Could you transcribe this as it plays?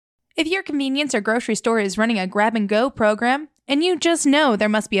If your convenience or grocery store is running a grab-and-go program, and you just know there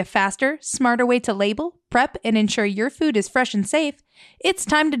must be a faster, smarter way to label, prep, and ensure your food is fresh and safe, it's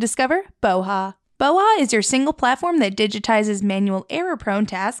time to discover BOHA. BOHA is your single platform that digitizes manual error-prone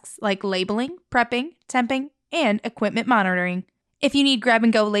tasks like labeling, prepping, temping, and equipment monitoring. If you need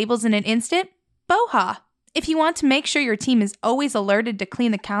grab-and-go labels in an instant, BOHA. If you want to make sure your team is always alerted to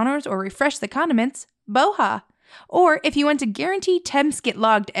clean the counters or refresh the condiments, BOHA. Or if you want to guarantee temps get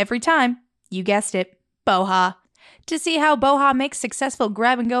logged every time, you guessed it, BOHA. To see how BOHA makes successful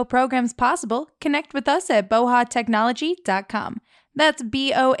grab-and-go programs possible, connect with us at bohatechnology.com. That's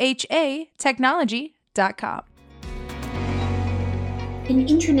BOHA technology.com. An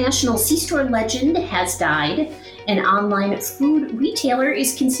international C-store legend has died, an online food retailer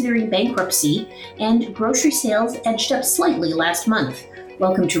is considering bankruptcy, and grocery sales edged up slightly last month.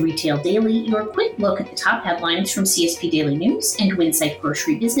 Welcome to Retail Daily, your quick look at the top headlines from CSP Daily News and Winsight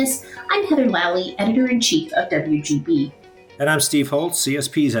Grocery Business. I'm Heather Lally, Editor-in-Chief of WGB. And I'm Steve Holt,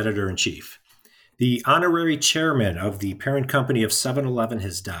 CSP's Editor-in-Chief. The honorary chairman of the parent company of 7-Eleven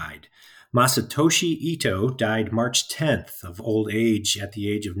has died. Masatoshi Ito died March 10th of old age at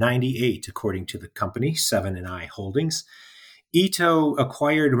the age of 98, according to the company, 7&I Holdings. Ito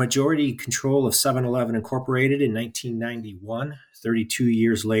acquired majority control of 7-Eleven Incorporated in 1991. 32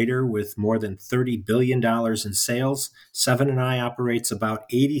 years later, with more than $30 billion in sales, 7&I operates about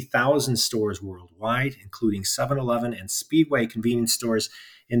 80,000 stores worldwide, including 7-Eleven and Speedway convenience stores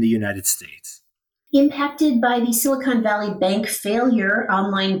in the United States. Impacted by the Silicon Valley Bank failure,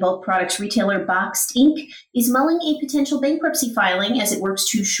 online bulk products retailer Boxed Inc. is mulling a potential bankruptcy filing as it works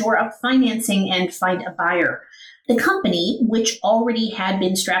to shore up financing and find a buyer. The company, which already had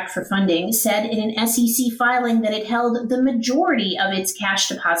been strapped for funding, said in an SEC filing that it held the majority of its cash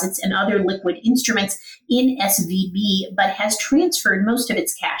deposits and other liquid instruments in SVB, but has transferred most of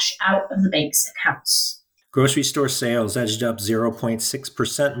its cash out of the bank's accounts. Grocery store sales edged up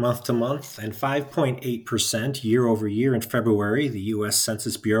 0.6% month-to-month and 5.8% year-over-year in February, the U.S.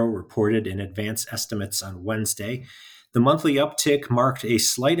 Census Bureau reported in advance estimates on Wednesday. The monthly uptick marked a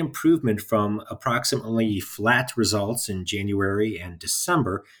slight improvement from approximately flat results in January and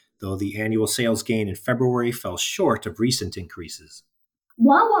December, though the annual sales gain in February fell short of recent increases.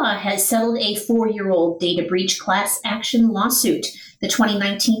 Wawa has settled a 4-year-old data breach class action lawsuit. The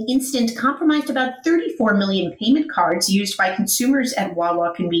 2019 incident compromised about 34 million payment cards used by consumers at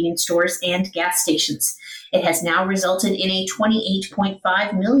Wawa convenience stores and gas stations. It has now resulted in a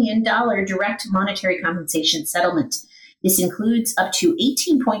 $28.5 million direct monetary compensation settlement. This includes up to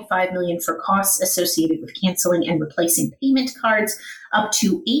 $18.5 million for costs associated with canceling and replacing payment cards, up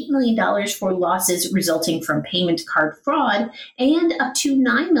to $8 million for losses resulting from payment card fraud, and up to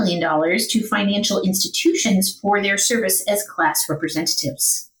 $9 million to financial institutions for their service as class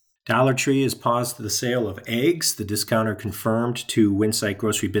representatives. Dollar Tree has paused the sale of eggs, the discounter confirmed to Winsight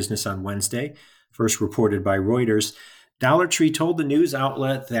Grocery Business on Wednesday, first reported by Reuters. Dollar Tree told the news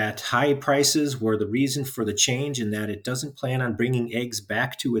outlet that high prices were the reason for the change and that it doesn't plan on bringing eggs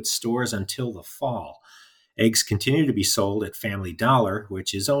back to its stores until the fall. Eggs continue to be sold at Family Dollar,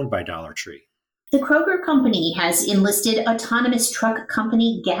 which is owned by Dollar Tree. The Kroger company has enlisted autonomous truck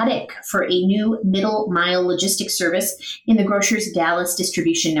company Gatik for a new middle-mile logistics service in the grocer's Dallas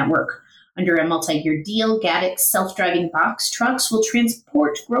distribution network. Under a multi-year deal, Gatik's self-driving box trucks will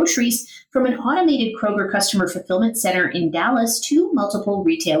transport groceries from an automated Kroger customer fulfillment center in Dallas to multiple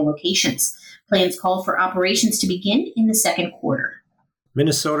retail locations. Plans call for operations to begin in the second quarter.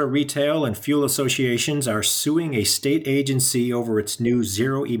 Minnesota retail and fuel associations are suing a state agency over its new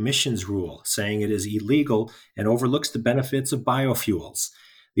zero emissions rule, saying it is illegal and overlooks the benefits of biofuels.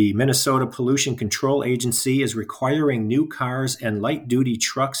 The Minnesota Pollution Control Agency is requiring new cars and light-duty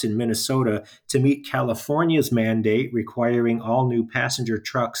trucks in Minnesota to meet California's mandate requiring all new passenger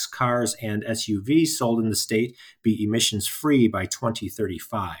trucks, cars, and SUVs sold in the state be emissions-free by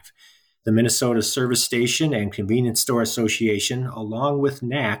 2035. The Minnesota Service Station and Convenience Store Association, along with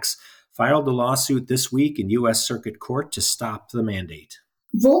NACS, filed the lawsuit this week in U.S. Circuit Court to stop the mandate.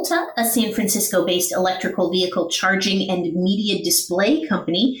 Volta, a San Francisco-based electrical vehicle charging and media display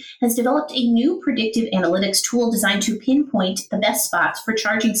company, has developed a new predictive analytics tool designed to pinpoint the best spots for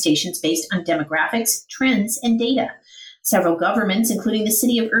charging stations based on demographics, trends, and data. Several governments, including the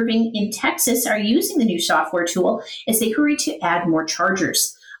city of Irving in Texas, are using the new software tool as they hurry to add more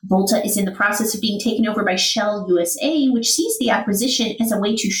chargers. Volta is in the process of being taken over by Shell USA, which sees the acquisition as a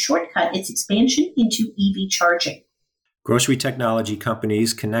way to shortcut its expansion into EV charging. Grocery technology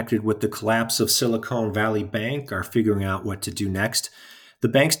companies connected with the collapse of Silicon Valley Bank are figuring out what to do next. The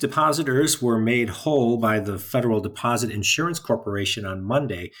bank's depositors were made whole by the Federal Deposit Insurance Corporation on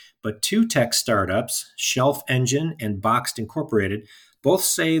Monday, but two tech startups, Shelf Engine and Boxed Incorporated, both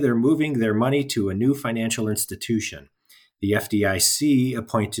say they're moving their money to a new financial institution. The FDIC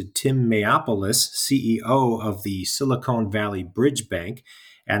appointed Tim Mayopoulos, CEO of the Silicon Valley Bridge Bank,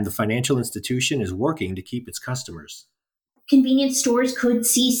 and the financial institution is working to keep its customers. Convenience stores could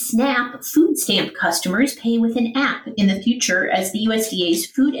see SNAP food stamp customers pay with an app in the future as the USDA's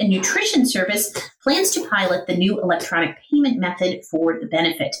Food and Nutrition Service plans to pilot the new electronic payment method for the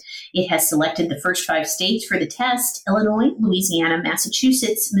benefit. It has selected the first 5 states for the test: Illinois, Louisiana,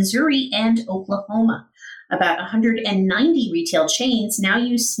 Massachusetts, Missouri, and Oklahoma. About 190 retail chains now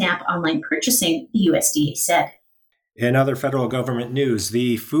use SNAP online purchasing, the USDA said. In other federal government news,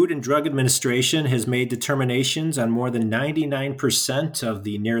 the Food and Drug Administration has made determinations on more than 99% of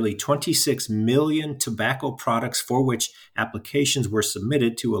the nearly 26 million tobacco products for which applications were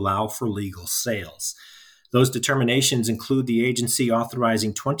submitted to allow for legal sales. Those determinations include the agency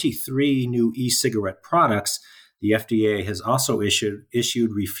authorizing 23 new e-cigarette products. The FDA has also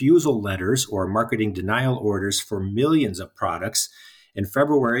issued refusal letters or marketing denial orders for millions of products. In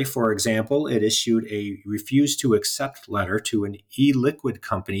February, for example, it issued a refuse to accept letter to an e-liquid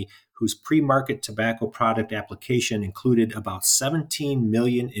company whose pre-market tobacco product application included about 17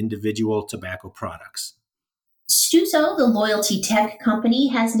 million individual tobacco products. Stuzo, the loyalty tech company,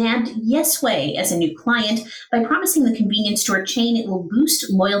 has nabbed Yesway as a new client by promising the convenience store chain it will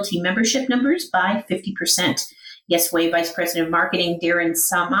boost loyalty membership numbers by 50%. Yesway Vice President of Marketing Darren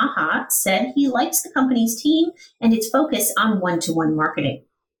Samaha said he likes the company's team and its focus on one-to-one marketing.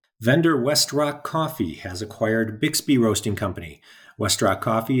 Vendor Westrock Coffee has acquired Bixby Roasting Company. Westrock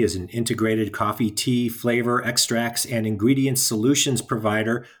Coffee is an integrated coffee, tea, flavor, extracts, and ingredients solutions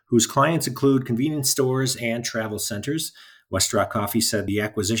provider whose clients include convenience stores and travel centers. Westrock Coffee said the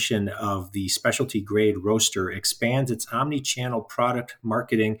acquisition of the specialty-grade roaster expands its omni-channel product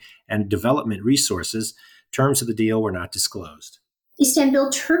marketing and development resources. Terms of the deal were not disclosed. Istanbul,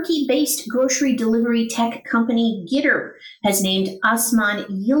 Turkey-based grocery delivery tech company Gitter has named Osman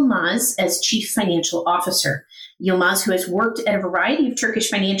Yilmaz as chief financial officer. Yilmaz, who has worked at a variety of Turkish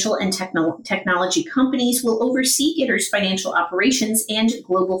financial and technology companies, will oversee Gitter's financial operations and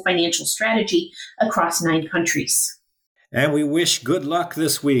global financial strategy across 9 countries. And we wish good luck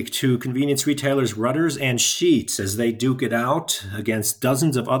this week to convenience retailers Rutter's and Sheetz as they duke it out against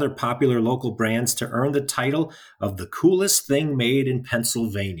dozens of other popular local brands to earn the title of the coolest thing made in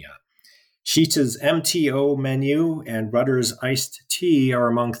Pennsylvania. Sheetz's MTO menu and Rutter's iced tea are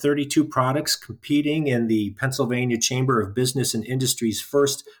among 32 products competing in the Pennsylvania Chamber of Business and Industry's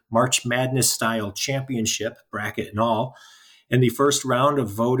first March Madness-style championship, bracket and all. In the first round of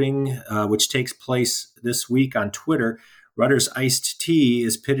voting, which takes place this week on Twitter, Rutter's iced tea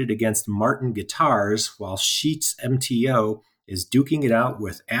is pitted against Martin Guitars, while Sheetz MTO is duking it out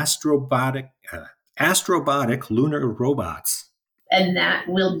with astrobotic lunar robots. And that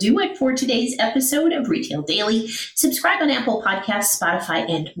will do it for today's episode of Retail Daily. Subscribe on Apple Podcasts, Spotify,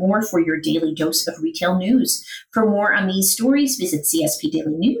 and more for your daily dose of retail news. For more on these stories, visit CSP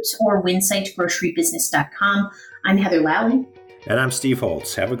Daily News or winsitegrocerybusiness.com. I'm Heather Lally. And I'm Steve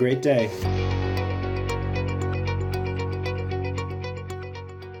Holtz. Have a great day.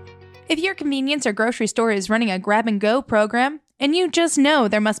 If your convenience or grocery store is running a grab-and-go program, and you just know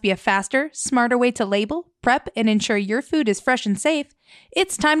there must be a faster, smarter way to label, prep, and ensure your food is fresh and safe,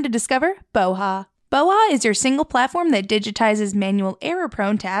 it's time to discover BOHA. BOHA is your single platform that digitizes manual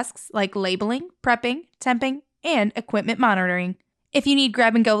error-prone tasks like labeling, prepping, temping, and equipment monitoring. If you need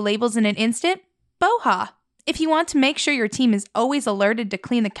grab-and-go labels in an instant, BOHA. If you want to make sure your team is always alerted to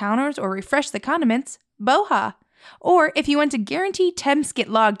clean the counters or refresh the condiments, BOHA. Or if you want to guarantee temps get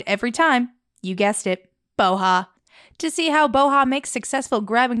logged every time, you guessed it, BOHA. To see how BOHA makes successful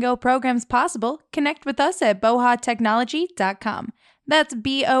grab-and-go programs possible, connect with us at bohatechnology.com. That's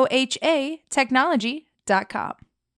BOHA technology.com.